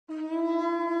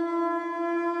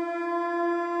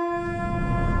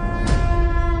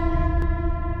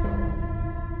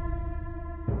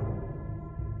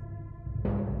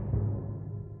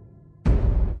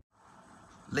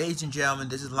ladies and gentlemen,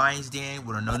 this is Lions Den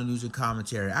with another news and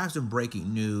commentary. I have some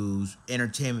breaking news,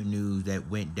 entertainment news that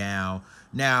went down.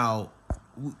 Now,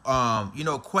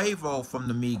 Quavo from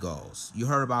the Migos. You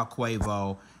heard about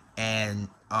Quavo and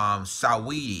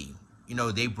Saweetie.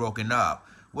 They broken up.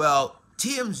 Well,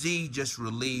 TMZ just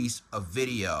released a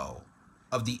video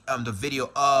of the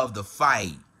video of the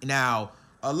fight. Now,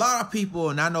 a lot of people,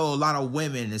 and I know a lot of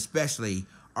women especially,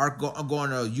 are going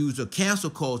to use a cancel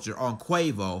culture on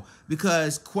Quavo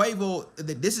because Quavo,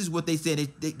 this is what they said,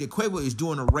 that Quavo is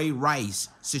doing a Ray Rice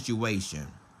situation.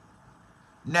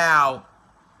 Now,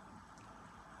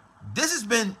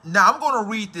 I'm going to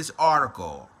read this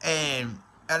article, and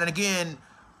again,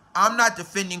 I'm not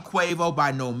defending Quavo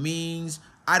by no means.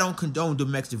 I don't condone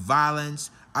domestic violence.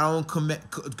 I don't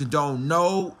condone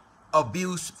no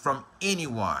abuse from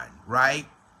anyone, right?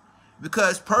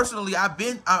 Because personally, I've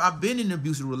been in an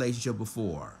abusive relationship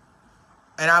before,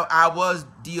 and I was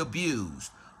the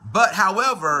abused. But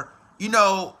however,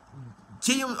 of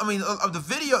the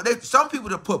video, some people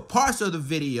that put parts of the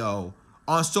video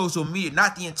on social media,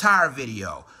 not the entire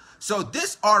video. So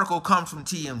this article comes from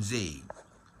TMZ.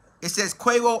 It says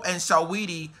Quavo and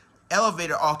Saweetie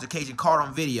elevator altercation caught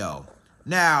on video.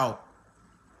 Now,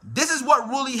 this is what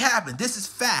really happened. This is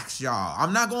facts, y'all.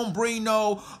 I'm not gonna bring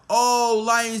no,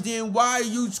 Lions Den, why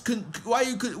you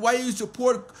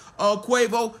support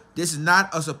Quavo? This is not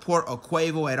a support of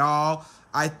Quavo at all.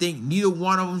 I think neither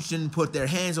one of them shouldn't put their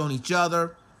hands on each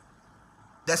other.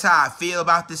 That's how I feel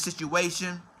about this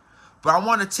situation. But I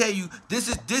want to tell you, this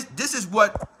is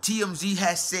what TMZ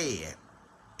has said.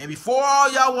 And before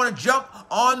all y'all want to jump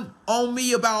on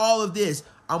me about all of this,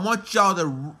 I want y'all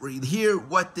to hear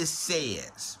what this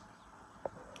says.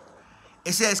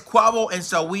 It says Quavo and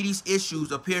Saweetie's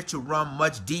issues appear to run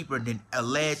much deeper than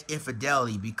alleged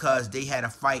infidelity because they had a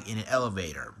fight in an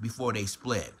elevator before they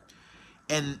split.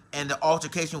 And the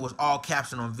altercation was all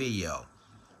captured on video.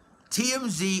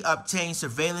 TMZ obtained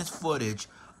surveillance footage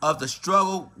of the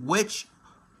struggle which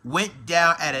went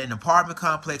down at an apartment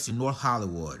complex in North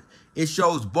Hollywood. It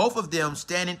shows both of them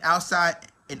standing outside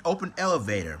an open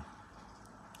elevator.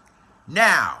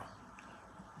 Now,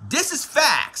 this is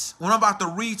facts, what I'm about to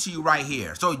read to you right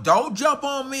here. So don't jump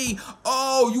on me.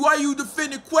 Why you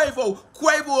defending Quavo?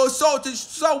 Quavo assaulted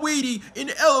Saweetie in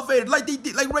the elevator like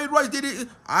Ray Rice did it.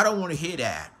 I don't want to hear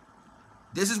that.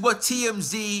 This is what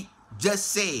TMZ just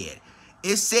said.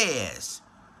 It says,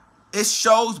 it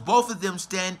shows both of them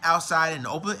stand outside in an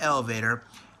open elevator,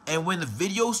 and when the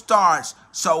video starts,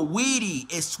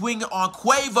 Saweetie is swinging on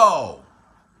Quavo.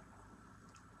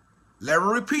 Let me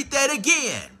repeat that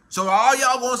again. So all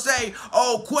y'all gonna say,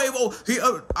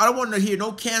 Quavo, I don't want to hear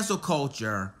no cancel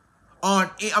culture on,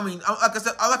 like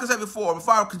I said before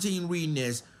I continue reading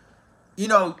this,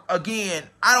 again,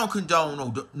 I don't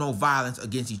condone no violence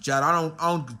against each other. I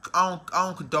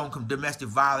don't condone domestic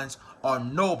violence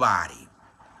on nobody.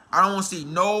 I don't want to see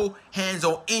no hands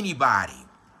on anybody.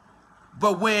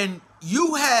 But when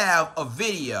you have a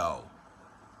video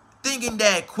thinking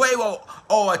that Quavo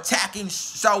attacking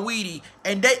Saweetie,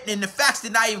 and the facts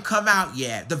did not even come out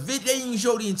yet, they didn't even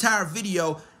show the entire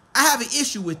video, I have an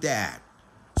issue with that.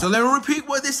 So let me repeat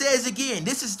what this says again.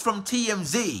 This is from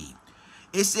TMZ.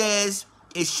 It says,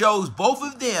 it shows both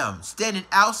of them standing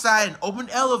outside an open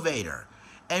elevator,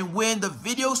 and when the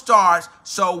video starts,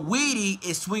 Saweetie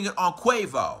is swinging on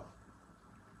Quavo.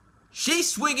 She's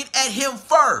swinging at him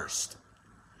first.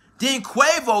 Then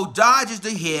Quavo dodges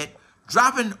the hit,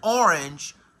 dropping an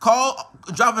orange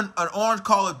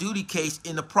Call of Duty case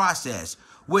in the process,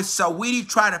 which Saweetie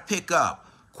tried to pick up.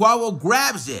 Quavo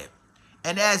grabs it,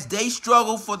 and as they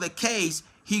struggle for the case,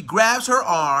 he grabs her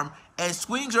arm and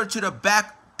swings her to the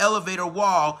back elevator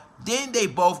wall. Then they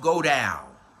both go down.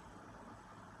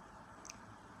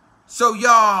 So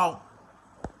y'all,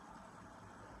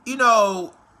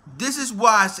 this is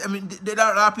why, a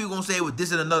lot of people gonna say, well,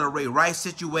 this is another Ray Rice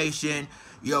situation.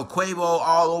 Quavo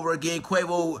all over again.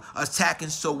 Quavo attacking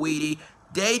Saweetie.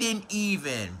 They didn't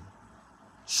even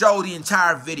show the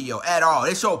entire video at all.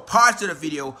 They showed parts of the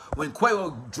video when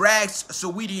Quavo drags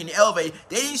Saweetie in the elevator.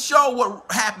 They didn't show what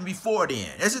happened before then.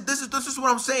 This is what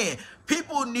I'm saying.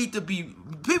 People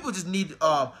just need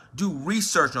to do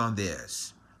research on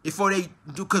this before they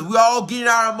do, because we all get in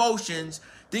our emotions.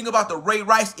 Think about the Ray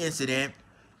Rice incident,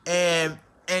 and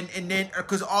then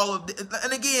because all of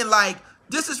and again, like,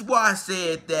 this is why I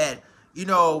said that,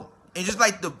 and just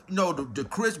like the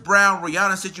Chris Brown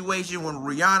Rihanna situation, when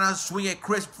Rihanna swing at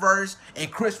Chris first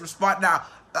and Chris respond. Now,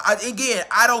 again,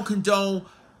 I don't condone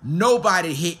nobody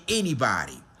to hit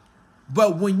anybody,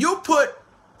 but when you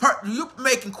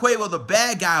making Quavo the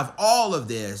bad guy of all of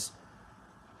this,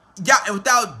 yeah, and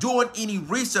without doing any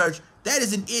research, That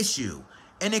is an issue.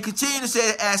 And they continue to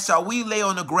say that as Saweetie lay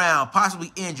on the ground,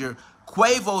 possibly injured,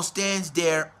 Quavo stands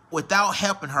there without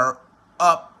helping her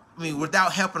up.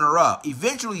 Without helping her up.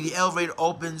 Eventually, the elevator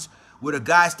opens with a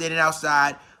guy standing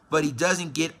outside, but he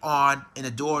doesn't get on, and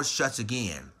the door shuts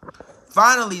again.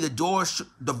 Finally, the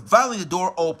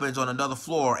door opens on another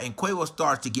floor, and Quavo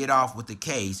starts to get off with the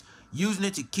case, using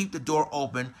it to keep the door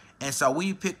open, and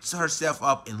Saweetie picks herself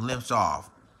up and limps off.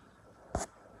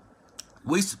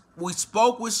 We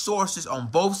spoke with sources on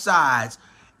both sides,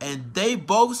 and they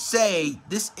both say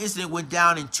this incident went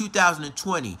down in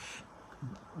 2020.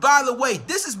 By the way,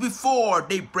 this is before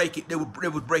they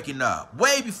were breaking up.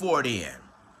 Way before then.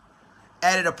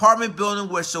 At an apartment building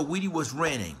where Saweetie was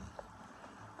renting.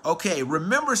 Okay,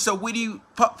 remember Saweetie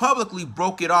publicly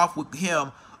broke it off with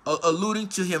him, alluding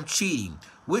to him cheating,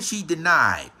 which he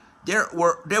denied. There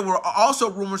were also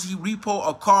rumors he repoed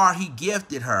a car he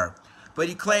gifted her, but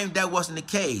he claimed that wasn't the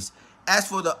case. As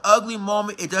for the ugly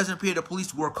moment, it doesn't appear the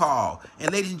police were called.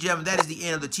 And ladies and gentlemen, that is the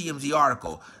end of the TMZ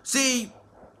article. See,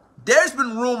 there's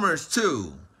been rumors,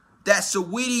 too, that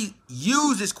Saweetie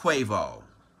uses Quavo.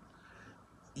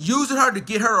 Using her to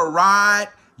get her a ride.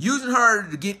 Using her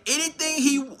to get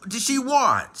anything she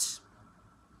wants.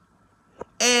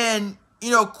 And,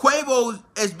 you know, Quavo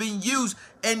has been used.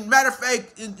 And matter of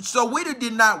fact, Saweetie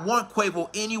did not want Quavo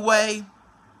anyway.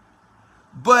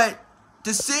 But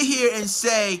to sit here and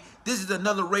say this is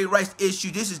another Ray Rice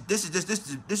issue, this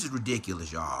is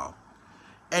ridiculous, y'all.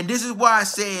 And this is why I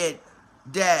said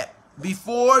that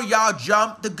before y'all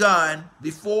jump the gun,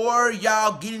 before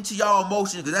y'all get into y'all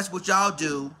emotions, because that's what y'all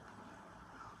do,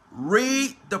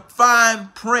 read the fine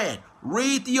print.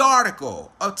 Read the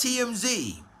article of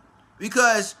TMZ.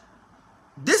 Because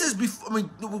this is before,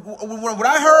 what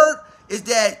I heard is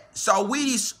that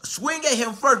Saweetie swing at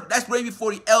him first. That's right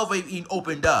before the elevator even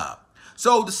opened up.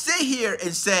 So to sit here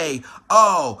and say,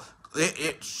 oh,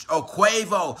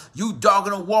 Quavo, you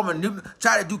dogging a woman,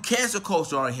 try to do cancel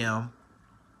culture on him.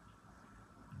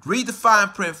 Read the fine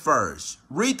print first.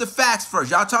 Read the facts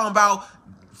first. Y'all talking about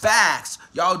facts.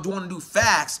 Y'all want to do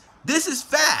facts. This is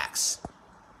facts.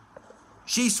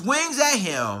 She swings at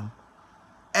him,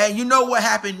 and you know what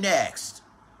happened next.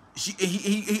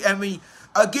 I mean,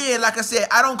 again, like I said,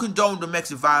 I don't condone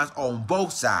domestic violence on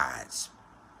both sides,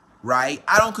 right?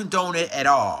 I don't condone it at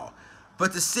all.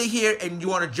 But to sit here and you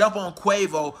want to jump on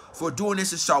Quavo for doing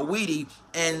this to Saweetie,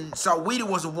 and Saweetie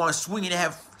was the one swinging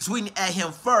at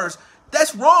him first,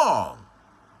 that's wrong.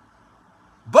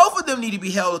 Both of them need to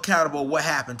be held accountable for what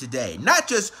happened today. Not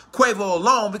just Quavo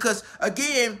alone, because,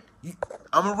 again,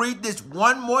 I'm going to read this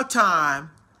one more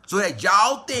time so that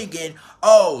y'all thinking,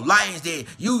 oh, Lions Den,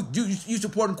 you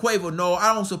supporting Quavo. No,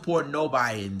 I don't support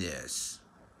nobody in this.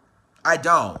 I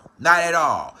don't. Not at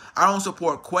all. I don't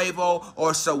support Quavo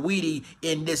or Saweetie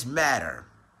in this matter.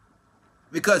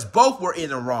 Because both were in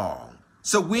the wrong.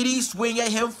 Saweetie swing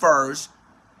at him first.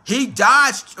 He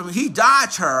dodged her.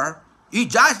 He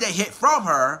dodged that hit from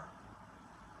her.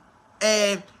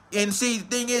 And see, the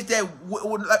thing is that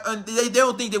they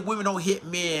don't think that women don't hit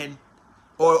men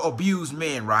or abuse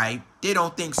men, right? They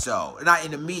don't think so. Not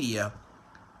in the media.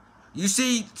 You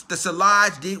see the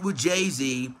Solange did with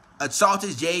Jay-Z,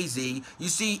 assaulted Jay-Z. You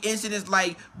see incidents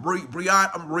like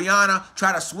Rihanna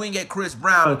try to swing at Chris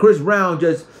Brown. Chris Brown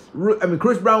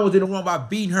Chris Brown was in the wrong by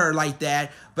beating her like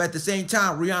that. But at the same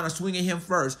time, Rihanna swinging him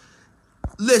first.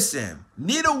 Listen,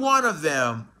 neither one of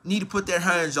them need to put their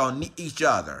hands on each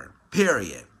other,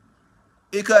 period.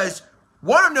 Because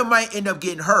one of them might end up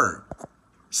getting hurt,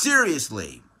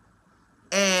 seriously.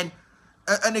 And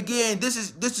again, this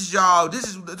is y'all. This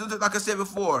is like I said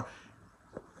before.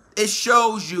 It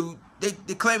shows you they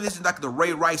claim this is like the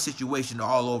Ray Rice situation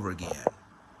all over again,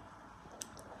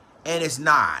 and it's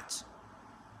not.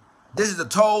 This is a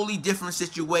totally different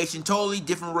situation, totally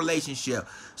different relationship.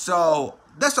 So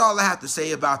that's all I have to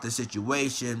say about the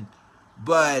situation.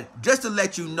 But just to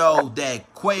let you know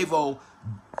that Quavo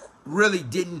really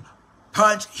didn't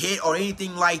punch, hit, or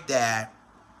anything like that.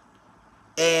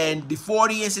 And before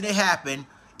the incident happened,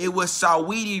 it was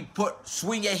Saweetie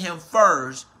swing at him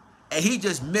first, and he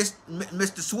just missed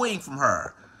the swing from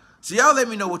her. So y'all let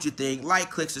me know what you think.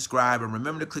 Like, click, subscribe, and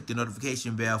remember to click the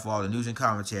notification bell for all the news and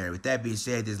commentary. With that being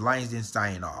said, this Lions Den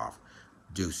signing off.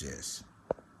 Deuces.